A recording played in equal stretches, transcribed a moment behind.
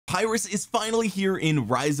Pyrrhus is finally here in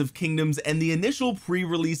Rise of Kingdoms, and the initial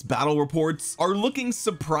pre-release battle reports are looking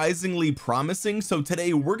surprisingly promising. So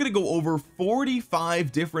today we're going to go over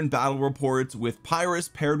 45 different battle reports with Pyrrhus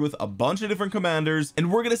paired with a bunch of different commanders,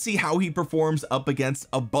 and we're going to see how he performs up against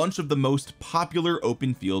a bunch of the most popular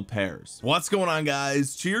open field pairs. What's going on,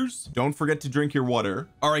 guys? Cheers. Don't forget to drink your water.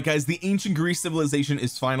 All right, guys, the ancient Greece civilization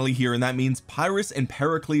is finally here, and that means Pyrrhus and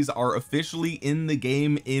Pericles are officially in the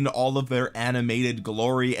game in all of their animated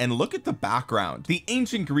glory. And look at the background. The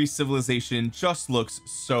ancient Greece civilization just looks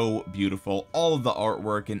so beautiful. All of the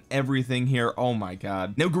artwork and everything here, oh my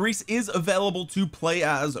god. Now Greece is available to play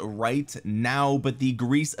as right now, but the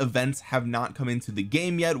Greece events have not come into the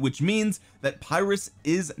game yet, which means that Pyrrhus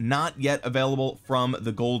is not yet available from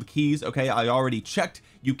the gold keys. Okay, I already checked.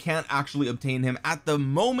 You can't actually obtain him at the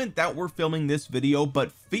moment that we're filming this video,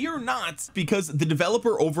 but fear not, because the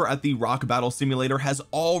developer over at the Rock Battle Simulator has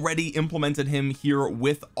already implemented him here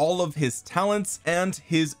with all of his talents and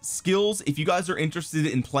his skills. If you guys are interested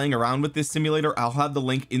in playing around with this simulator, I'll have the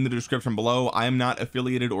link in the description below. I am not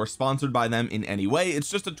affiliated or sponsored by them in any way. It's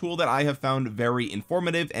just a tool that I have found very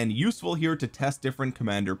informative and useful here to test different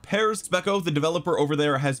commander pairs. Specco, the developer over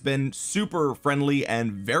there, has been super friendly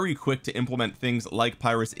and very quick to implement things like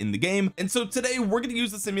Pyrrhus in the game, and so today we're going to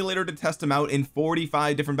use the simulator to test him out in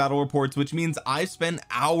 45 different battle reports, which means I spent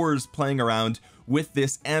hours playing around with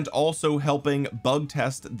this and also helping bug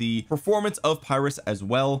test the performance of Pyrrhus as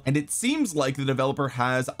well. And it seems like the developer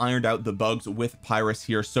has ironed out the bugs with Pyrrhus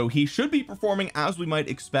here, so he should be performing as we might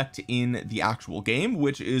expect in the actual game,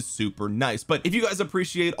 which is super nice. But if you guys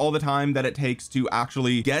appreciate all the time that it takes to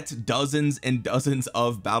actually get dozens and dozens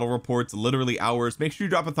of battle reports, literally hours, make sure you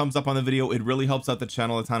drop a thumbs up on the video. It really helps out the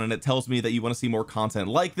channel a ton, and it tells me that you want to see more content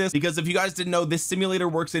like this, because if you guys didn't know, this simulator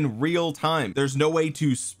works in real time. There's no way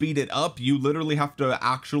to speed it up. You literally have to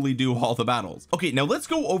actually do all the battles. Okay, now let's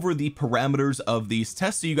go over the parameters of these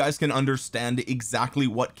tests so you guys can understand exactly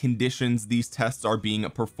what conditions these tests are being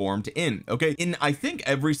performed in. Okay, in I think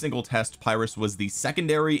every single test, Pyrrhus was the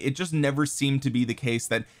secondary. It just never seemed to be the case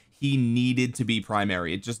that he needed to be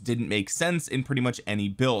primary. It just didn't make sense in pretty much any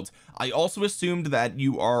build. I also assumed that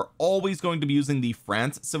you are always going to be using the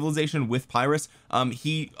France civilization with Pyrrhus.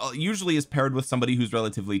 He usually is paired with somebody who's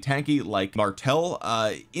relatively tanky, like Martel.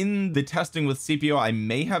 In the testing with CPO, I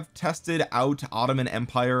may have tested out Ottoman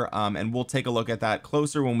Empire, and we'll take a look at that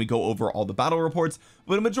closer when we go over all the battle reports,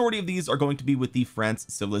 but a majority of these are going to be with the France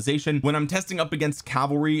civilization. When I'm testing up against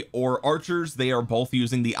cavalry or archers, they are both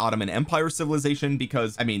using the Ottoman Empire civilization,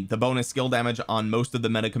 because I mean, the bonus skill damage on most of the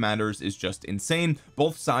meta commanders is just insane.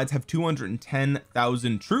 Both sides have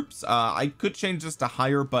 210,000 troops. I could change this to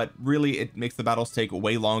higher, but really it makes the battles take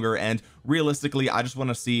way longer, and realistically I just want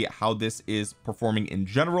to see how this is performing in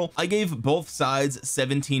general. I gave both sides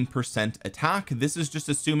 17% attack. This is just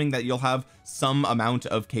assuming that you'll have some amount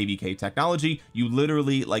of KVK technology. You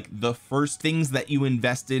literally, like, the first things that you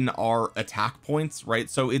invest in are attack points, right?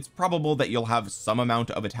 So it's probable that you'll have some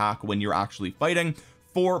amount of attack when you're actually fighting.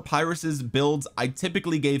 For Pyrrhus's builds, I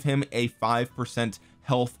typically gave him a 5%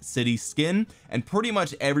 health city skin, and pretty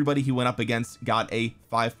much everybody he went up against got a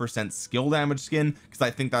 5% skill damage skin, because I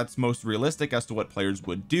think that's most realistic as to what players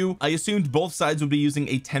would do. I assumed both sides would be using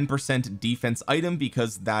a 10% defense item,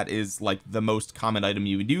 because that is like the most common item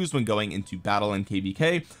you would use when going into battle in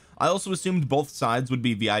KVK. I also assumed both sides would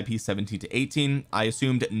be VIP 17 to 18. I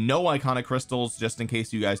assumed no iconic crystals, just in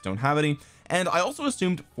case you guys don't have any, and I also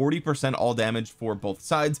assumed 40% all damage for both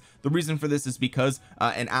sides. The reason for this is because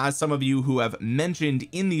and as some of you who have mentioned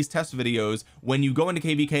in these test videos, when you go into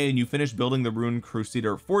KVK and you finish building the Rune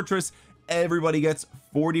Crusader Fortress, everybody gets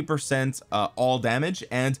 40% all damage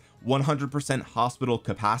and 100% hospital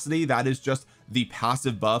capacity. That is just the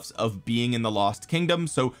passive buffs of being in the Lost Kingdom,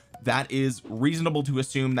 so that is reasonable to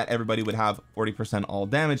assume that everybody would have 40% all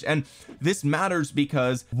damage. And this matters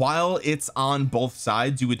because while it's on both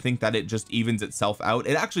sides, you would think that it just evens itself out.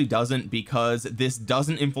 It actually doesn't, because this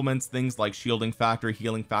doesn't implement things like shielding factor,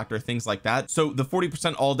 healing factor, things like that. So the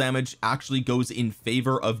 40% all damage actually goes in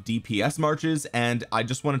favor of DPS marches, and I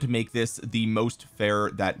just wanted to make this the most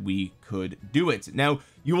fair that we could do it. Now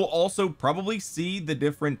you will also probably see the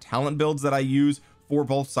different talent builds that I use for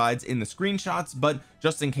both sides in the screenshots, but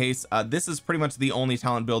just in case, this is pretty much the only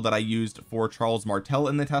talent build that I used for Charles Martel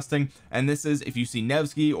in the testing. And this is, if you see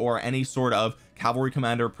Nevsky or any sort of cavalry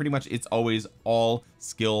commander, pretty much it's always all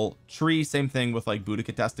skill tree. Same thing with like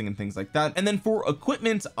Boudica testing and things like that. And then for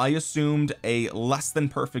equipment, I assumed a less than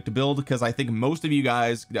perfect build, because I think most of you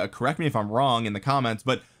guys, correct me if I'm wrong in the comments,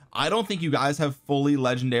 but I don't think you guys have fully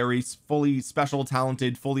legendary, fully special,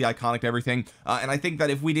 talented, fully iconic everything. And I think that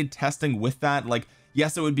if we did testing with that, like,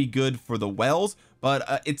 yes, it would be good for the wells,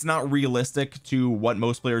 but it's not realistic to what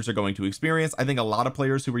most players are going to experience. I think a lot of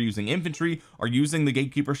players who are using infantry are using the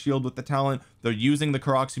gatekeeper shield with the talent, they're using the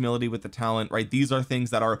Karok's humility with the talent, right? These are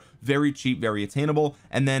things that are very cheap, very attainable.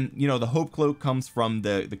 And then, you know, the hope cloak comes from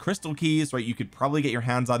the crystal keys, right? You could probably get your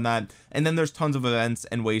hands on that, and then there's tons of events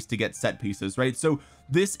and ways to get set pieces, right? So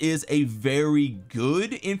this is a very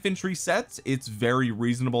good infantry set. It's very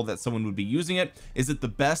reasonable that someone would be using it. Is it the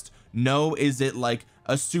best? No. Is it like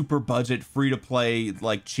a super budget free to play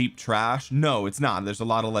like cheap trash? No, it's not. There's a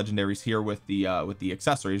lot of legendaries here with the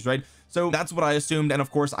accessories, right? So that's what I assumed, and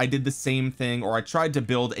of course I did the same thing, or I tried to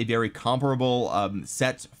build a very comparable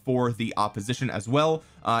set for the opposition as well.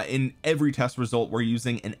 In every test result we're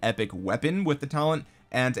using an epic weapon with the talent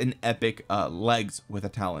and an epic legs with a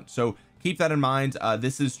talent, so keep that in mind.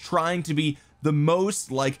 This is trying to be the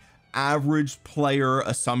most like average player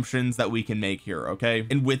assumptions that we can make here, okay?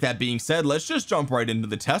 And with that being said, let's just jump right into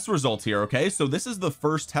the test results here, okay? So this is the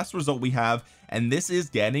first test result we have, and this is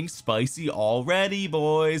getting spicy already,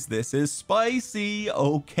 boys. This is spicy.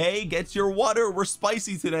 Okay, get your water, we're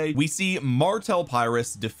spicy today. We see Martel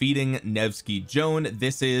Pyrrhus defeating Nevsky Joan.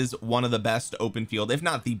 This is one of the best open field, if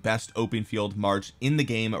not the best open field march in the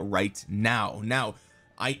game right now.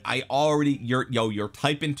 I already, you're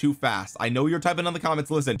typing too fast. I know you're typing on the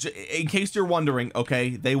comments. Listen, in case you're wondering,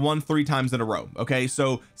 okay, they won 3 times in a row. Okay,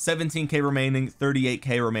 so 17k remaining,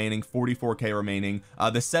 38k remaining, 44k remaining.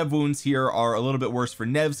 The Sev wounds here are a little bit worse for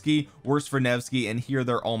Nevsky, and here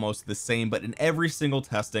they're almost the same, but in every single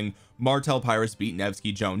testing Martel Pyrrhus beat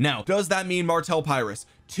Nevsky Joan. Now, does that mean Martel Pyrrhus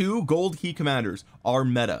 2 gold key commanders are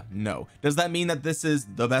meta? No. Does that mean that this is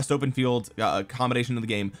the best open field combination of the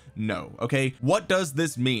game? No. Okay, what does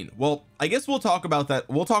this mean? Well, I guess we'll talk about that.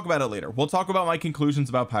 We'll talk about it later. We'll talk about my conclusions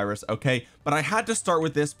about Pyrrhus, okay? But I had to start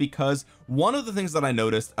with this because one of the things that I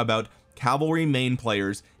noticed about cavalry main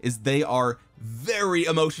players is they are very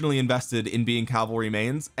emotionally invested in being cavalry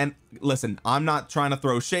mains. And listen, I'm not trying to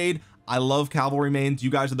throw shade. I love cavalry mains. You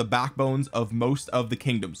guys are the backbones of most of the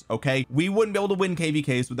kingdoms, okay? We wouldn't be able to win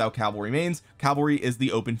KVKs without cavalry mains. Cavalry is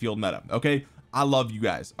the open field meta, okay? I love you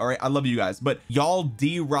guys, all right? I love you guys, but y'all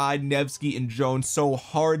deride Nevsky and Joan so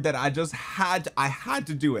hard that I had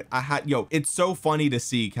to do it. Yo, it's so funny to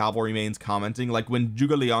see cavalry mains commenting. Like when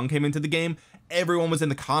Zhuge Liang came into the game, everyone was in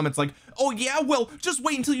the comments like, oh yeah, well, just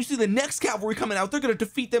wait until you see the next cavalry coming out, they're gonna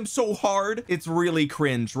defeat them so hard. It's really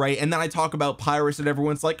cringe, right? And then I talk about Pyrrhus and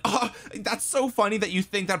everyone's like, oh, that's so funny that you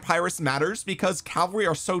think that Pyrrhus matters because cavalry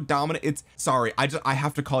are so dominant. It's sorry, I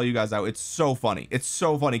have to call you guys out. It's so funny. It's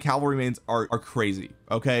so funny. Cavalry mains are crazy,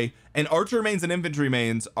 okay? And archer mains and infantry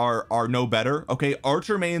mains are no better, okay?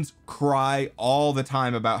 Archer mains cry all the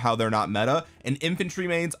time about how they're not meta, and infantry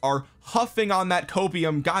mains are huffing on that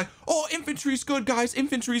copium. Guy, oh, infantry's good, guys,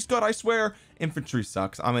 infantry's good, I swear. Infantry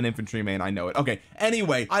sucks. I'm an infantry main, I know it. Okay,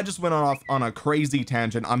 anyway, I just went off on a crazy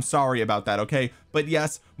tangent. I'm sorry about that, okay? But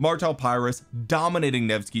yes, Martel Pyrrhus dominating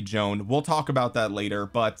Nevsky Joan. We'll talk about that later,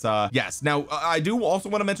 but yes. Now I do also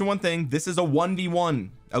want to mention one thing. This is a 1v1,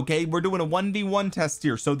 okay? We're doing a 1v1 test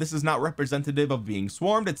here, so this is not representative of being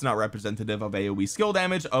swarmed. It's not representative of AoE skill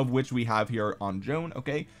damage, of which we have here on Joan,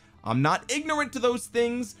 okay? I'm not ignorant to those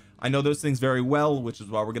things. I know those things very well, which is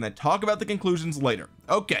why we're going to talk about the conclusions later.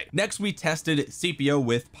 Okay, next we tested CPO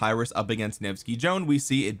with Pyrrhus up against Nevsky Joan. We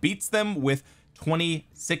see it beats them with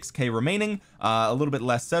 26k remaining, a little bit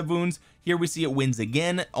less Sev wounds. Here we see it wins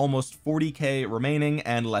again, almost 40k remaining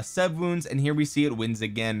and less Sev wounds, and here we see it wins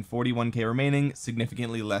again, 41k remaining,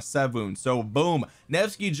 significantly less Sev wounds. So boom,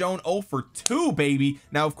 Nevsky Joan 0 for 2, baby.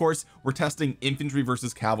 Now of course we're testing infantry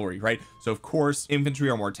versus cavalry, right? So of course infantry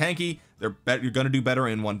are more tanky, you're gonna do better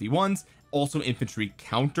in 1v1s. Also infantry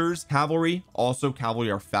counters cavalry, also cavalry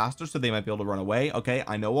are faster, so they might be able to run away. Okay,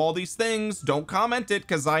 I know all these things, don't comment it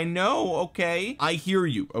because I know, okay? I hear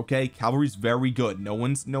you, okay? Cavalry's very good, no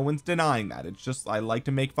one's denying that. It's just I like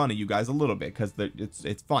to make fun of you guys a little bit because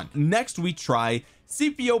it's fun. Next we try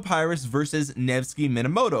CPO Pyrrhus versus Nevsky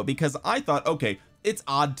Minamoto, because I thought, okay, it's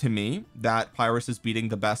odd to me that Pyrrhus is beating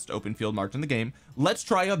the best open field march in the game. Let's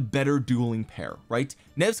try a better dueling pair, right?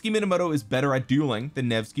 Nevsky Minamoto is better at dueling than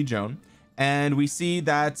Nevsky Joan, and we see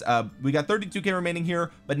that we got 32k remaining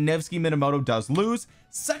here, but Nevsky Minamoto does lose.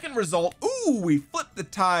 Second result, ooh, we flipped the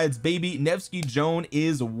tides, baby. Nevsky Joan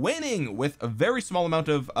is winning with a very small amount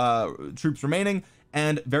of troops remaining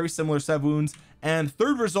and very similar Sev wounds. And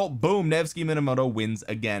third result, boom, Nevsky Minamoto wins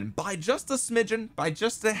again by just a smidgen, by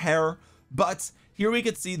just a hair. But here we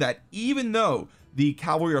could see that even though the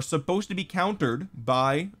cavalry are supposed to be countered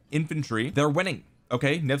by infantry, they're winning.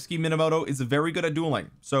 Okay, Nevsky Minamoto is very good at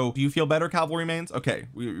dueling. So do you feel better, cavalry mains? Okay,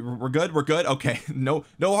 we're good. Okay, no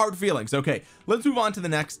hard feelings. Okay, let's move on to the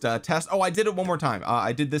next test. Oh, I did it one more time.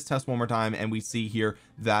 I did this test one more time, and we see here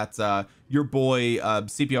that your boy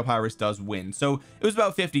CPO Pyrrhus does win. So it was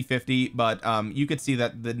about 50-50, but you could see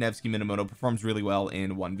that the Nevsky Minamoto performs really well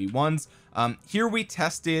in 1v1s. Here we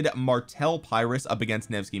tested Martel Pyrrhus up against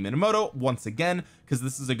Nevsky Minamoto once again, because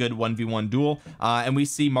this is a good 1v1 duel, and we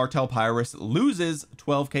see Martel Pyrrhus loses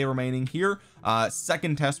 12k remaining here.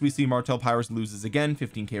 Second test, we see Martel Pyrrhus loses again,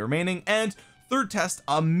 15k remaining, and third test,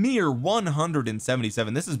 a mere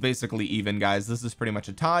 177. This is basically even, guys. This is pretty much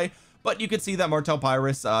a tie, but you can see that Martel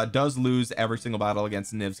Pyrrhus does lose every single battle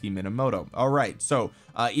against Nevsky Minamoto. All right, so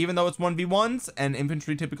even though it's 1v1s and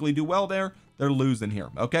infantry typically do well there, they're losing here.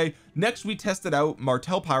 Okay, next we tested out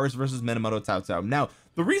Martel Pyrrhus versus Minamoto Cao Cao. Now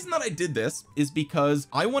the reason that I did this is because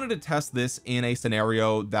I wanted to test this in a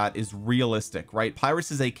scenario that is realistic, right?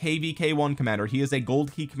 Pyrrhus is a KVK1 commander. He is a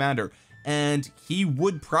gold key commander, and he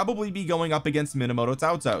would probably be going up against Minamoto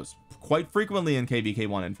Cao Cao's quite frequently in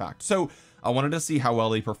KVK1, in fact. So I wanted to see how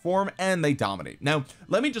well they perform, and they dominate. Now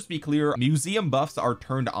let me just be clear, museum buffs are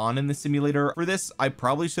turned on in the simulator. For this, I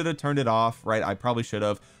probably should have turned it off, right? I probably should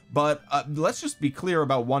have, but let's just be clear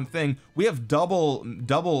about one thing. We have double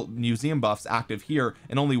museum buffs active here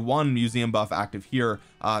and only one museum buff active here.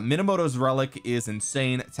 Minamoto's relic is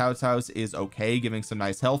insane. Cao Cao's is okay, giving some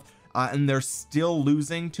nice health, and they're still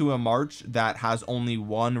losing to a march that has only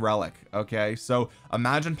one relic. Okay, so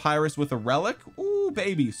imagine Pyrrhus with a relic. Ooh,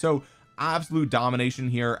 baby. So absolute domination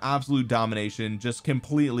here, absolute domination, just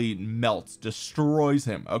completely melts, destroys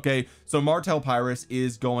him. Okay, so Martel Pyrrhus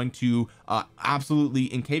is going to absolutely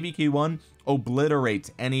in KVK1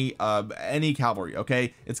 obliterate any cavalry.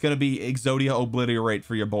 Okay, it's going to be Exodia obliterate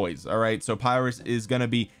for your boys. All right, so Pyrrhus is going to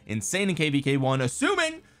be insane in KVK1,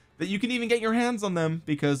 assuming that you can even get your hands on them,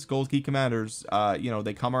 because gold key commanders, you know,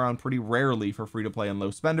 they come around pretty rarely for free to play and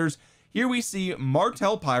low spenders. Here we see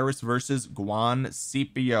Martel Pyrrhus versus Guan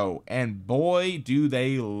Scipio, and boy do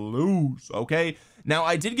they lose. Okay, now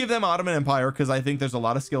I did give them Ottoman Empire because I think there's a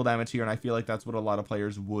lot of skill damage here, and I feel like that's what a lot of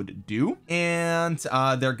players would do, and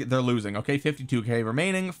they're losing. Okay, 52k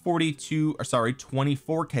remaining,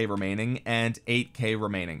 24k remaining, and 8k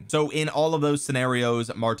remaining. So in all of those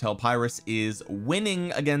scenarios, Martel Pyrrhus is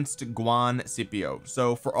winning against Guan Scipio.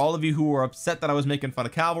 So for all of you who were upset that I was making fun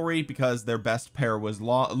of cavalry because their best pair was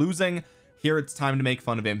losing, here it's time to make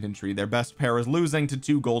fun of infantry. Their best pair is losing to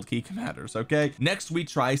two gold key commanders. Okay, next we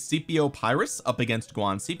try Scipio Pyrrhus up against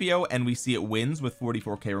Guan Scipio, and we see it wins with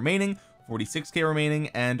 44k remaining, 46k remaining,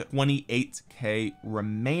 and 28k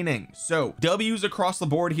remaining. So W's across the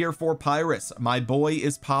board here for Pyrrhus. My boy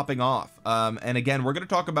is popping off, and again, we're going to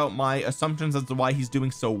talk about my assumptions as to why he's doing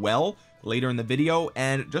so well later in the video,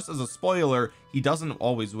 and just as a spoiler, he doesn't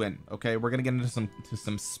always win. Okay, we're going to get into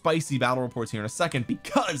some spicy battle reports here in a second,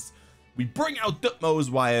 because we bring out Thutmo's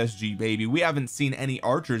YSG, baby. We haven't seen any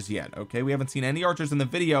archers yet. Okay, we haven't seen any archers in the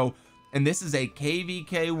video, and this is a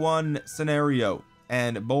KVK1 scenario,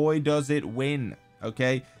 and boy does it win.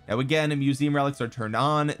 Okay, now again, museum relics are turned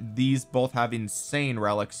on. These both have insane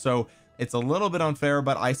relics, so it's a little bit unfair,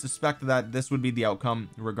 but I suspect that this would be the outcome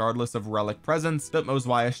regardless of relic presence. Thutmo's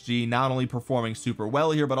YSG not only performing super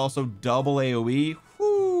well here, but also double AoE.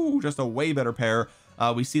 Whoo, just a way better pair.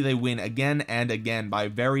 We see they win again and again by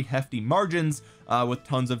very hefty margins, with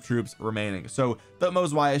tons of troops remaining. So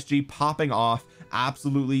Thutmo's YSG popping off,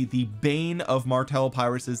 absolutely the bane of Martel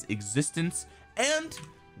Pyrrhus's existence. And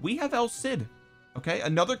we have El Cid. Okay,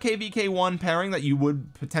 another KVK1 pairing that you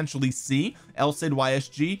would potentially see, El Cid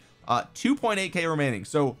YSG, 2.8k remaining.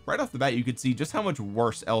 So right off the bat, you could see just how much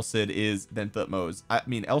worse El Cid is than Thutmo's. I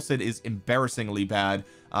mean, El Cid is embarrassingly bad,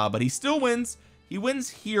 but he still wins. He wins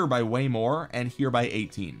here by way more, and here by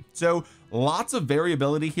 18. So lots of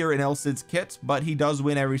variability here in El Cid's kit, but he does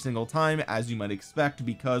win every single time, as you might expect,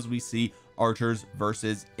 because we see archers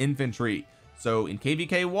versus infantry. So in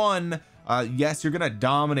KVK1, yes, you're gonna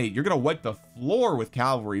dominate, you're gonna wipe the floor with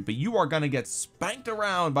cavalry, but you are gonna get spanked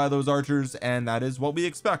around by those archers, and that is what we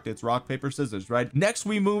expect. It's rock paper scissors, right? Next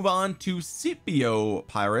we move on to Scipio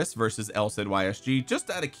Pyrrhus versus El Cid YSG,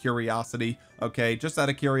 just out of curiosity. Okay, just out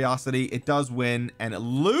of curiosity, it does win, and it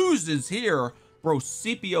loses here. Bro,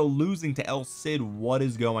 Scipio losing to El Cid, what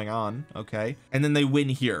is going on? Okay, and then they win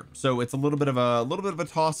here, so it's a little bit of a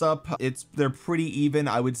toss-up. They're pretty even.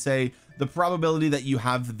 I would say the probability that you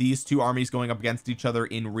have these two armies going up against each other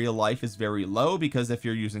in real life is very low, because if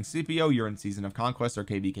you're using Scipio, you're in Season of Conquest or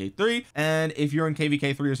KVK3, and if you're in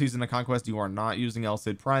KVK3 or Season of Conquest, you are not using El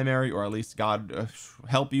Cid primary, or at least God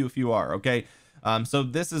help you if you are. Okay, So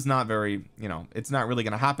this is not very, you know, it's not really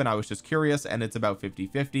going to happen. I was just curious, and it's about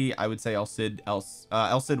 50-50. I would say El Cid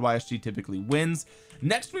YSG typically wins.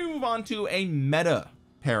 Next we move on to a meta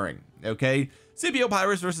pairing. Okay, CBO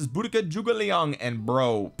Pyrrhus versus Boudica Zhuge and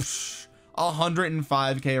bro,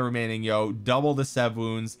 105k remaining, yo, double the Sev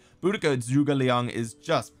wounds. Boudica Zhuge is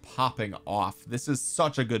just popping off. This is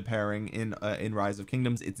such a good pairing in Rise of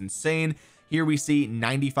Kingdoms. It's insane. Here we see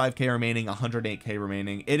 95k remaining, 108k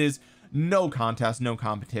remaining. It is no contest, no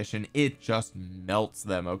competition. It just melts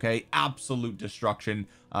them. Okay, absolute destruction,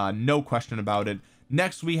 no question about it.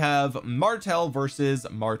 Next we have Martel versus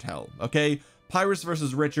Martel. Okay, Pyrrhus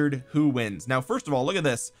versus Richard. Who wins? Now first of all, look at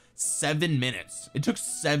this, 7 minutes. It took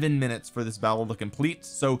 7 minutes for this battle to complete.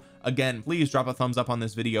 So again, please drop a thumbs up on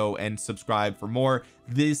this video and subscribe for more.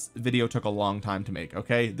 This video took a long time to make.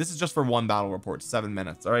 Okay, this is just for one battle report, 7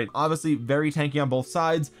 minutes. All right, obviously very tanky on both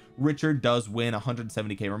sides. Richard does win,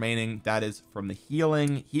 170k remaining. That is from the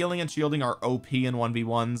healing and shielding are OP in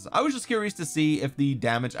 1v1s. I was just curious to see if the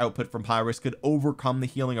damage output from Pyrrhus could overcome the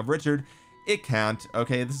healing of Richard. It can't.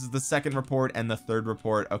 Okay, this is the second report and the third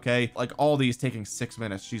report. Okay, like all these taking 6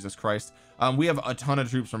 minutes. Jesus Christ. We have a ton of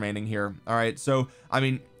troops remaining here. All right, so I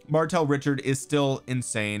mean, Martel Richard is still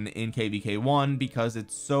insane in KVK1 because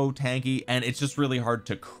it's so tanky and it's just really hard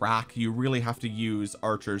to crack. You really have to use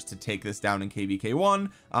archers to take this down in KVK1,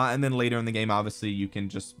 and then later in the game obviously you can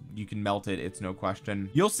melt it. It's no question.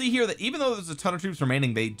 You'll see here that even though there's a ton of troops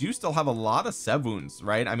remaining, they do still have a lot of Sev wounds,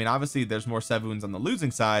 right? I mean, obviously there's more Sev wounds on the losing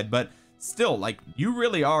side, but still, like, you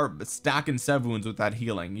really are stacking Sev wounds with that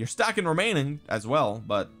healing. You're stacking remaining as well,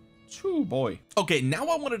 but oh boy. Okay, now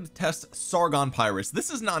I wanted to test Sargon Pyrrhus.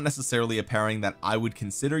 This is not necessarily a pairing that I would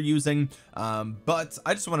consider using, but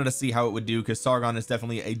I just wanted to see how it would do because Sargon is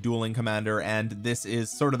definitely a dueling commander, and this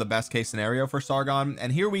is sort of the best case scenario for Sargon.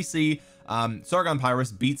 And here we see Sargon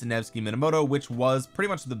Pyrrhus beats Nevsky Minamoto, which was pretty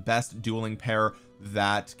much the best dueling pair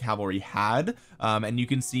that cavalry had. And you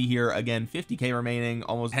can see here again, 50k remaining,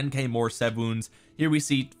 almost 10k more Sev wounds. Here we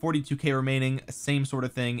see 42k remaining, same sort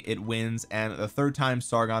of thing. It wins, and the third time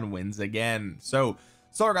Sargon wins again. So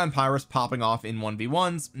Sargon Pyrrhus popping off in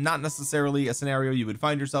 1v1s, not necessarily a scenario you would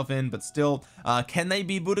find yourself in, but still, can they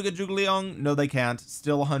be Boudica Zhuge? No, they can't.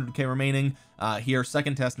 Still 100k remaining. Here,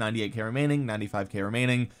 second test, 98k remaining, 95k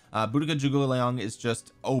remaining. Boudica Zhuge is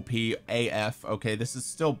just OP AF. Okay, this is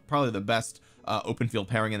still probably the best open field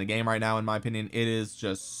pairing in the game right now, in my opinion. It is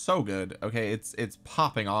just so good. Okay, it's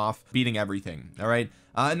popping off, beating everything. All right,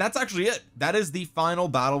 and that's actually it. That is the final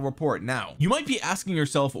battle report. Now you might be asking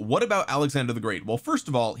yourself, what about Alexander the Great? Well, first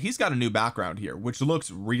of all, he's got a new background here, which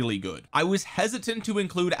looks really good. I was hesitant to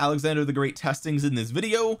include Alexander the Great testings in this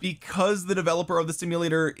video because the developer of the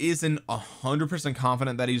simulator isn't 100%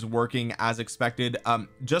 confident that he's working as expected.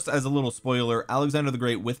 Just as a little spoiler, Alexander the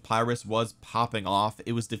Great with Pyrrhus was popping off.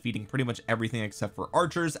 It was defeating pretty much everything except for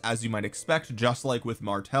archers, as you might expect, just like with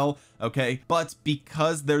Martel. Okay, but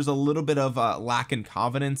because there's a little bit of lack in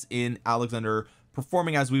confidence in Alexander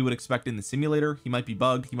performing as we would expect in the simulator, he might be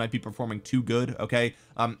bugged, he might be performing too good. Okay,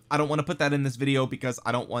 I don't want to put that in this video because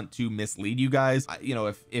I don't want to mislead you guys. You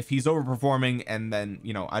know, if he's overperforming, and then,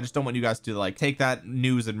 you know, I just don't want you guys to like take that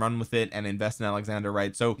news and run with it and invest in Alexander,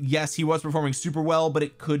 right? So yes, he was performing super well, but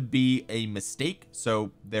it could be a mistake.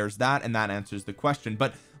 So there's that, and that answers the question.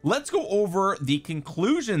 But let's go over the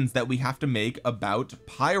conclusions that we have to make about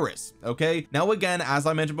Pyrrhus. Okay, now again, as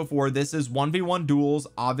I mentioned before, this is 1v1 duels.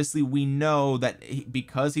 Obviously we know that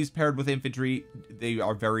because he's paired with infantry, they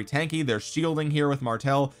are very tanky. They're shielding here with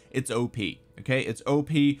Martel. It's OP. Okay, it's OP,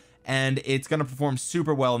 and it's going to perform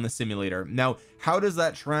super well in the simulator. Now how does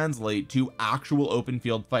that translate to actual open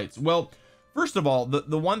field fights? Well, first of all,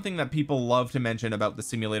 the one thing that people love to mention about the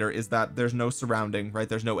simulator is that there's no surrounding, right?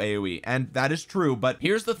 There's no AoE, and that is true. But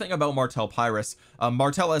here's the thing about Martel Pyrrhus.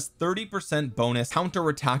 Martel has 30% bonus counter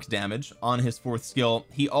attack damage on his fourth skill.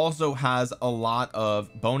 He also has a lot of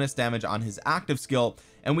bonus damage on his active skill,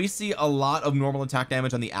 and we see a lot of normal attack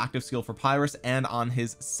damage on the active skill for Pyrrhus and on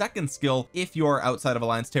his second skill if you're outside of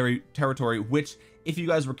Alliance territory, which, if you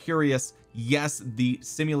guys were curious, yes, the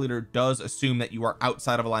simulator does assume that you are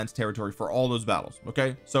outside of Alliance territory for all those battles.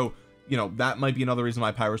 Okay, so you know, that might be another reason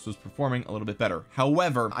why Pyrrhus was performing a little bit better.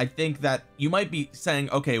 However, I think that you might be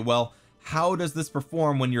saying, okay, well, how does this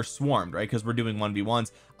perform when you're swarmed, right? Because we're doing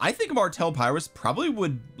 1v1s. I think Martel Pyrrhus probably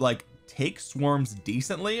would like take swarms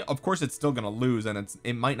decently. Of course it's still going to lose, and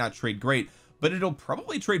it might not trade great, but it'll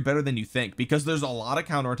probably trade better than you think, because there's a lot of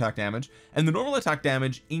counterattack damage, and the normal attack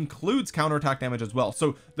damage includes counterattack damage as well.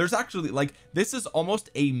 So there's actually, like, this is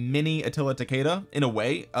almost a mini Attila Takeda in a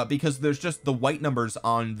way, because there's just the white numbers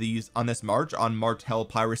on this march on Martel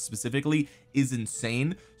Pyrrhus specifically is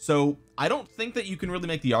insane. So I don't think that you can really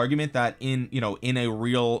make the argument that in, you know, in a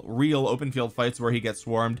real open field fights where he gets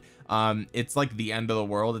swarmed, it's like the end of the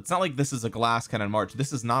world. It's not like this is a glass cannon march.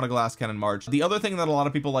 This is not a glass cannon march. The other thing that a lot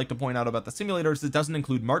of people like to point out about the simulator is it doesn't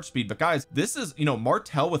include march speed, but guys, this is, you know,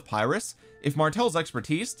 Martel with Pyrrhus. If Martel's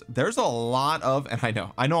expertise, there's a lot of, and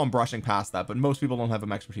I know I'm brushing past that, but most people don't have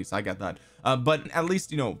him expertise. I get that, but at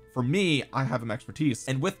least, you know, for me, I have him expertise.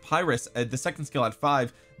 And with Pyrrhus, the second skill at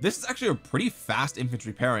 5, this is actually a pretty fast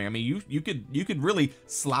infantry pairing. I mean, you could really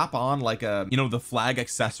slap on like a, you know, the flag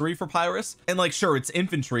accessory for Pyrrhus, and like, sure, it's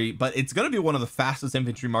infantry, but it's going to be one of the fastest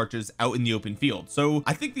infantry marches out in the open field. So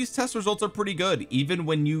I think these test results are pretty good, even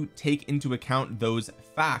when you take into account those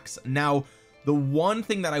facts. Now, the one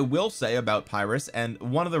thing that I will say about Pyrrhus, and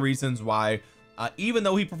one of the reasons why, even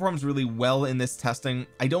though he performs really well in this testing,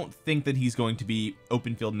 I don't think that he's going to be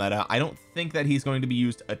open field meta. I don't think that he's going to be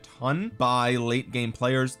used a ton by late game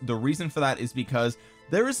players. The reason for that is because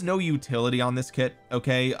there is no utility on this kit.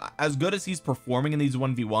 Okay, as good as he's performing in these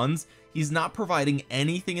 1v1s, he's not providing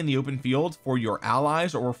anything in the open field for your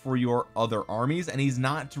allies or for your other armies, and he's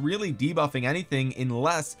not really debuffing anything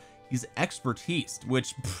unless he's expertise,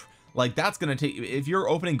 which like, that's gonna take, if you're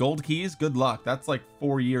opening gold keys, good luck. That's like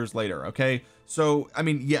 4 years later. Okay, so I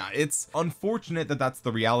mean, yeah, it's unfortunate that that's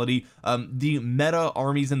the reality. The meta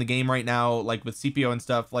armies in the game right now, like with CPO and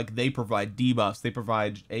stuff, like they provide debuffs, they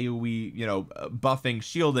provide AoE, you know, buffing,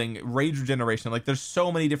 shielding, rage regeneration. Like there's so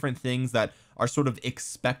many different things that are sort of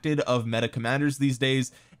expected of meta commanders these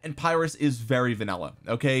days, and Pyrrhus is very vanilla.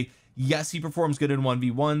 Okay, yes, he performs good in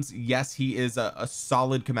 1v1s. Yes, he is a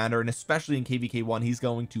solid commander, and especially in kvk1 he's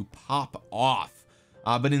going to pop off,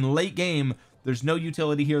 but in late game there's no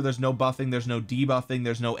utility here. There's no buffing, there's no debuffing,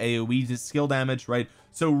 there's no AoE skill damage, right?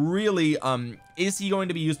 So really, is he going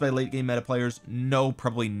to be used by late game meta players? No,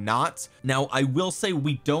 probably not. Now I will say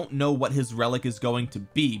we don't know what his relic is going to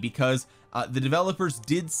be, because the developers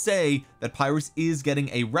did say that Pyrrhus is getting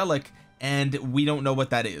a relic, and we don't know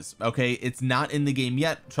what that is. Okay, it's not in the game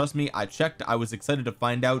yet. Trust me, I checked. I was excited to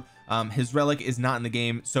find out. His relic is not in the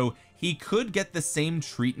game, so he could get the same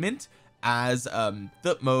treatment as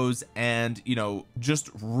Thutmose, and, you know,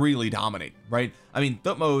 just really dominate, right? I mean,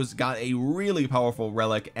 Thutmose got a really powerful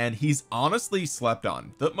relic, and he's honestly slept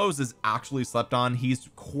on. Thutmose is actually slept on. He's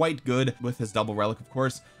quite good with his double relic, of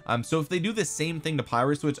course. So if they do the same thing to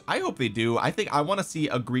Pyrrhus, which I hope they do, I think I want to see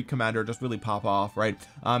a Greek commander just really pop off, right?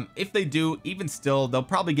 If they do, even still, they'll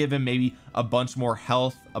probably give him maybe a bunch more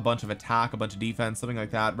health, a bunch of attack, a bunch of defense, something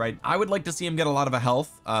like that, right? I would like to see him get a lot of a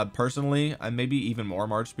health, personally, and maybe even more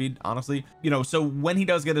march speed, honestly. You know, so when he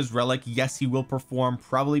does get his relic, yes, he will perform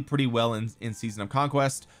probably pretty well in Season of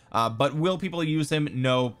Conquest, but will people use him?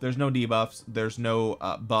 No, there's no debuffs, there's no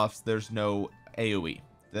buffs, there's no AoE.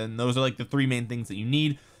 Then those are like the 3 main things that you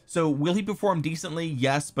need. So will he perform decently?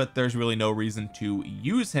 Yes, but there's really no reason to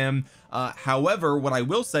use him. However, what I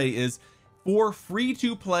will say is, for free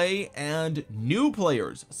to play and new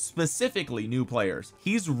players, specifically new players,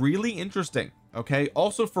 he's really interesting. Okay,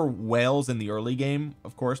 also for whales in the early game,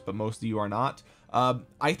 of course, but most of you are not.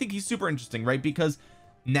 I think he's super interesting, right? Because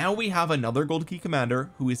now we have another gold key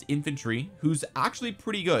commander who is infantry, who's actually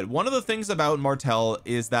pretty good. One of the things about Martel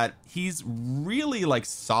is that he's really like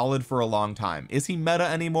solid for a long time. Is he meta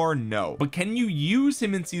anymore? No, but can you use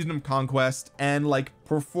him in Season of Conquest and like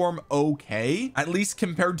perform okay, at least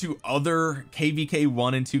compared to other kvk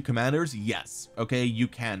 1 and 2 commanders? Yes, okay, you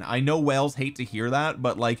can. I know whales hate to hear that,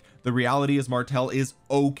 but like the reality is Martel is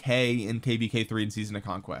okay in kvk 3 and Season of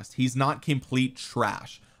Conquest. He's not complete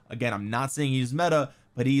trash. Again, I'm not saying he's meta,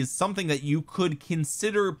 but he is something that you could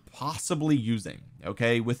consider possibly using,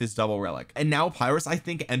 okay, with his double relic. And now Pyrrhus, I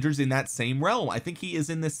think, enters in that same realm. I think he is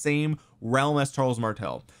in the same realm as Charles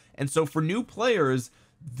Martel. And so for new players,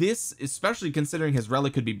 this, especially considering his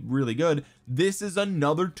relic could be really good, this is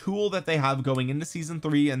another tool that they have going into Season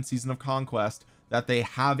 3 and Season of Conquest that they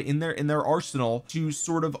have in their arsenal to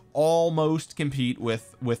sort of almost compete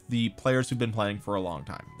with the players who've been playing for a long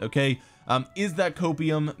time. Okay, is that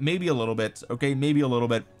copium? Maybe a little bit. Okay, maybe a little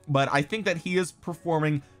bit, but I think that he is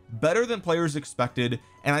performing better than players expected,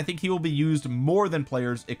 and I think he will be used more than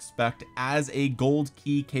players expect as a gold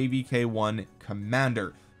key kvk1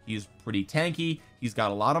 commander. He's pretty tanky, he's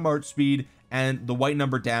got a lot of march speed, and the white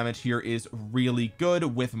number damage here is really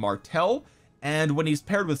good with Martel. And when he's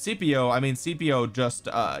paired with CPO, I mean, CPO just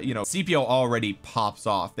you know, CPO already pops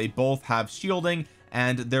off. They both have shielding,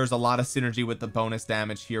 and there's a lot of synergy with the bonus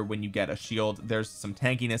damage here when you get a shield. There's some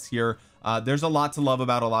tankiness here. there's a lot to love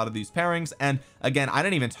about a lot of these pairings. And again, I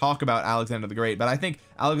didn't even talk about Alexander the Great, but I think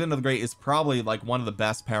Alexander the Great is probably like one of the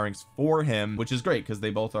best pairings for him, which is great because they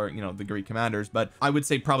both are, you know, the Greek commanders. But I would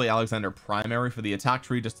say probably Alexander primary for the attack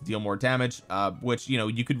tree, just to deal more damage, which, you know,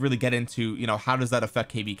 you could really get into, you know, how does that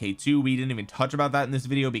affect kvk2. We didn't even touch about that in this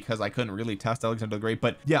video because I couldn't really test Alexander the Great.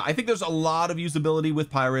 But yeah, I think there's a lot of usability with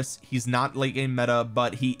Pyrrhus. He's not late game meta,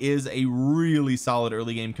 but he is a really solid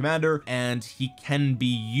early game commander, and he can be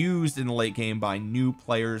used in the late game by new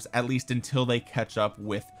players, at least until they catch up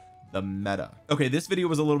with the meta. Okay, this video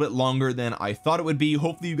was a little bit longer than I thought it would be.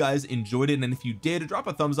 Hopefully you guys enjoyed it, and if you did, drop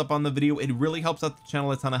a thumbs up on the video. It really helps out the channel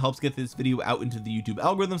a ton. It helps get this video out into the YouTube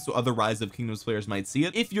algorithm so other Rise of Kingdoms players might see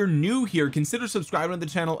it. If you're new here, consider subscribing to the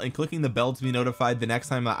channel and clicking the bell to be notified the next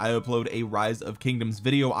time that I upload a Rise of Kingdoms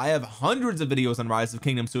video. I have hundreds of videos on Rise of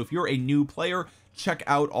Kingdoms, so if you're a new player, check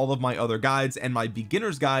out all of my other guides and my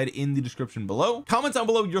beginner's guide in the description below. Comment down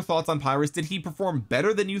below your thoughts on Pyrrhus. Did he perform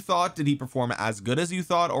better than you thought? Did he perform as good as you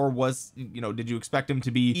thought, or was, you know, did you expect him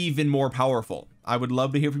to be even more powerful? I would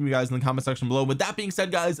love to hear from you guys in the comment section below. With that being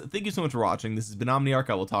said, guys, thank you so much for watching. This has been Omniarch.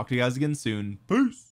 I will talk to you guys again soon. Peace.